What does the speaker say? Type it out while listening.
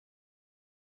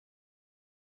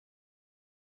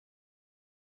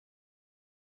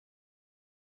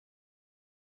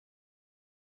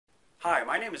Hi,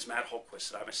 my name is Matt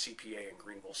Holquist, and I'm a CPA in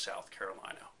Greenville, South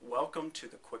Carolina. Welcome to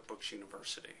the Quickbooks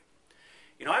University.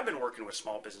 I've been working with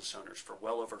small business owners for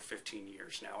well over 15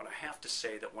 years now, and I have to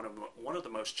say that one of the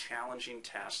most challenging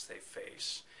tasks they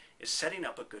face is setting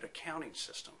up a good accounting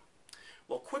system.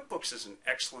 Well, QuickBooks is an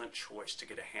excellent choice to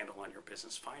get a handle on your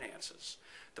business finances.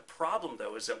 The problem,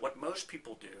 though, is that what most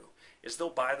people do is they'll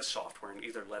buy the software and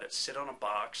either let it sit on a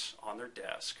box on their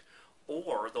desk,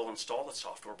 or they'll install the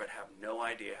software but have no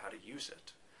idea how to use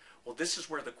it. Well, this is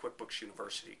where the QuickBooks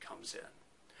University comes in.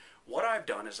 What I've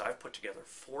done is I've put together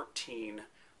 14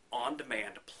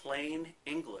 on-demand, plain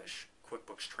English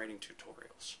QuickBooks training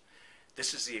tutorials.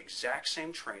 This is the exact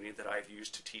same training that I've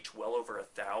used to teach well over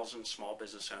 1,000 small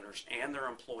business owners and their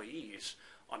employees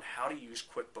on how to use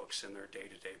QuickBooks in their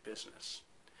day-to-day business.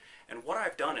 And what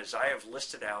I've done is I have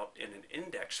listed out in an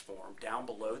index form down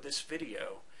below this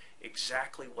video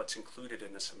exactly what's included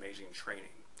in this amazing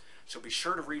training. So be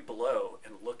sure to read below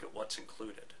and look at what's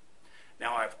included.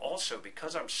 Now, I've also,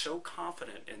 because I'm so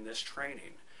confident in this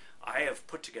training, I have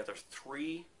put together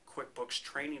 3 QuickBooks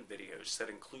training videos that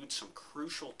include some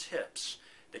crucial tips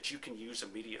that you can use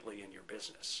immediately in your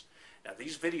business. Now,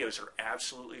 these videos are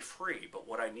absolutely free, but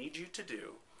what I need you to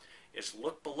do is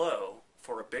look below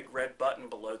for a big red button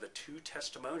below the 2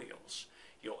 testimonials.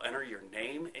 You'll enter your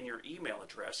name and your email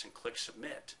address and click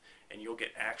submit, and you'll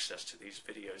get access to these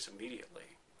videos immediately.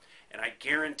 And I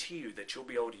guarantee you that you'll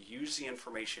be able to use the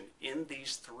information in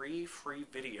these 3 free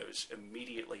videos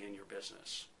immediately in your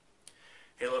business.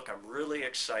 Hey, look, I'm really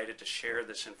excited to share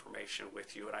this information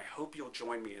with you, and I hope you'll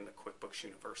join me in the QuickBooks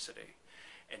University.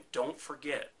 And don't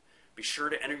forget, be sure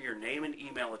to enter your name and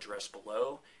email address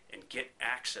below and get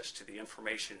access to the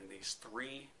information in these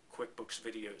 3 QuickBooks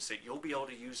videos that you'll be able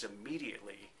to use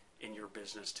immediately in your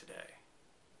business today.